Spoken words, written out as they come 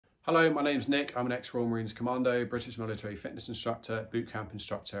Hello, my name's Nick. I'm an ex-Royal Marines Commando, British military fitness instructor, boot camp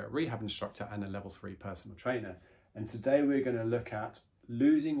instructor, rehab instructor, and a level 3 personal trainer. And today we're going to look at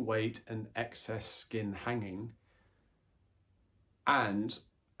losing weight and excess skin hanging, and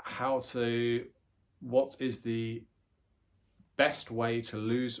what is the best way to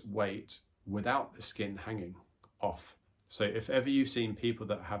lose weight without the skin hanging off. So if ever you've seen people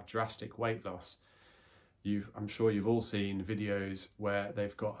that have drastic weight loss, I'm sure you've all seen videos where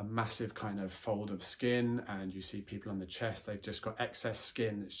they've got a massive kind of fold of skin, and you see people on the chest, they've just got excess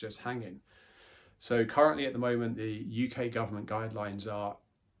skin that's just hanging. So currently at the moment, the UK government guidelines are,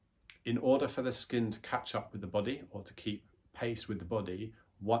 in order for the skin to catch up with the body or to keep pace with the body,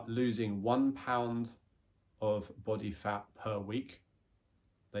 losing 1 pound of body fat per week,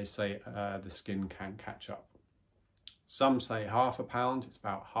 they say the skin can catch up. Some say half a pound, it's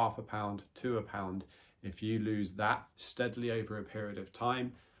about half a pound to a pound. If you lose that steadily over a period of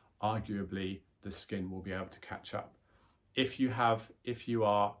time, arguably the skin will be able to catch up. If you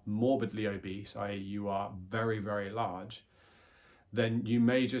are morbidly obese, i.e. you are very, very large, then you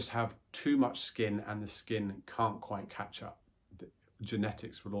may just have too much skin and the skin can't quite catch up.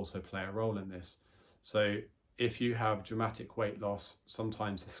 Genetics will also play a role in this. So if you have dramatic weight loss,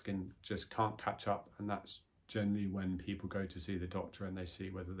 sometimes the skin just can't catch up, and that's generally when people go to see the doctor and they see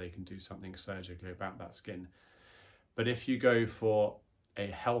whether they can do something surgically about that skin. But if you go for a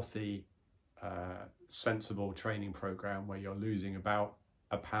healthy, sensible training program where you're losing about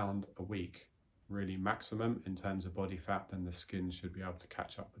a pound a week, really maximum in terms of body fat, then the skin should be able to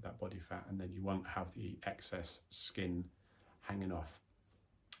catch up with that body fat, and then you won't have the excess skin hanging off.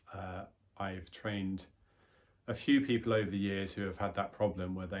 I've trained a few people over the years who have had that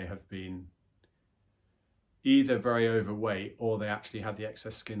problem, where they have been either very overweight or they actually had the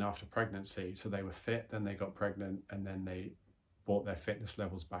excess skin after pregnancy. So they were fit, then they got pregnant, and then they brought their fitness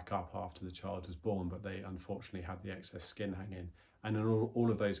levels back up after the child was born, but they unfortunately had the excess skin hanging. And in all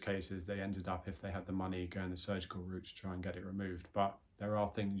of those cases, they ended up, if they had the money, going the surgical route to try and get it removed. But there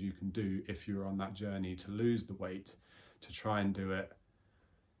are things you can do if you're on that journey to lose the weight, to try and do it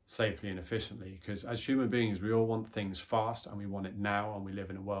safely and efficiently, because as human beings, we all want things fast and we want it now, and we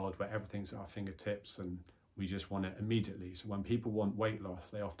live in a world where everything's at our fingertips and we just want it immediately. So when people want weight loss,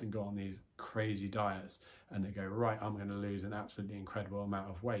 they often go on these crazy diets and they go, right, I'm going to lose an absolutely incredible amount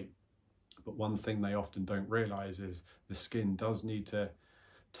of weight. But one thing they often don't realize is the skin does need to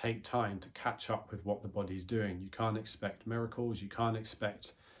take time to catch up with what the body's doing. You can't expect miracles. You can't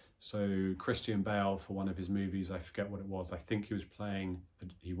expect. So Christian Bale, for one of his movies, I forget what it was, I think he was playing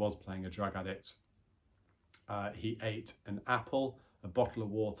a drug addict. He ate an apple, a bottle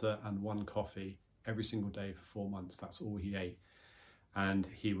of water, and 1 coffee every single day for 4 months. That's all he ate. And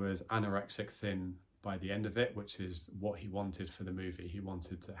he was anorexic thin by the end of it, which is what he wanted for the movie. He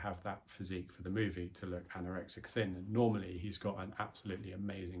wanted to have that physique for the movie, to look anorexic thin. And normally he's got an absolutely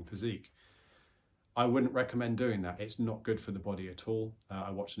amazing physique. I wouldn't recommend doing that. It's not good for the body at all.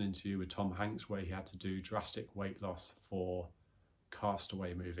 I watched an interview with Tom Hanks where he had to do drastic weight loss for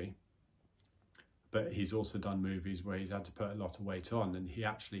Castaway movie. But he's also done movies where he's had to put a lot of weight on, and he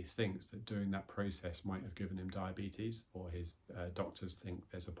actually thinks that doing that process might have given him diabetes, or his doctors think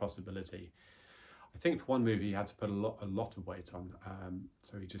there's a possibility. I think for one movie he had to put a lot of weight on,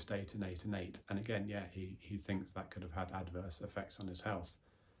 so he just ate and ate and ate. And again, yeah, he thinks that could have had adverse effects on his health.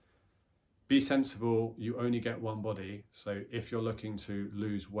 Be sensible. You only get one body, so if you're looking to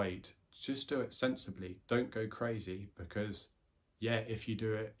lose weight, just do it sensibly. Don't go crazy, because yeah, if you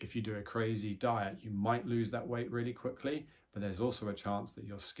do a crazy diet, you might lose that weight really quickly, but there's also a chance that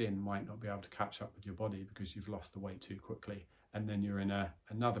your skin might not be able to catch up with your body because you've lost the weight too quickly. And then you're in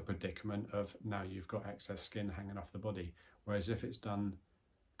another predicament of, now you've got excess skin hanging off the body. Whereas if it's done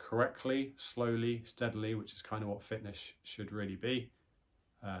correctly, slowly, steadily, which is kind of what fitness should really be,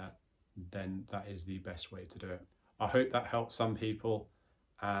 then that is the best way to do it. I hope that helps some people,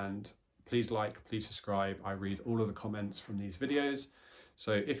 and please like, please subscribe. I read all of the comments from these videos.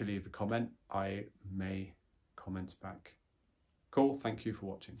 So if you leave a comment, I may comment back. Cool, thank you for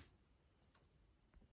watching.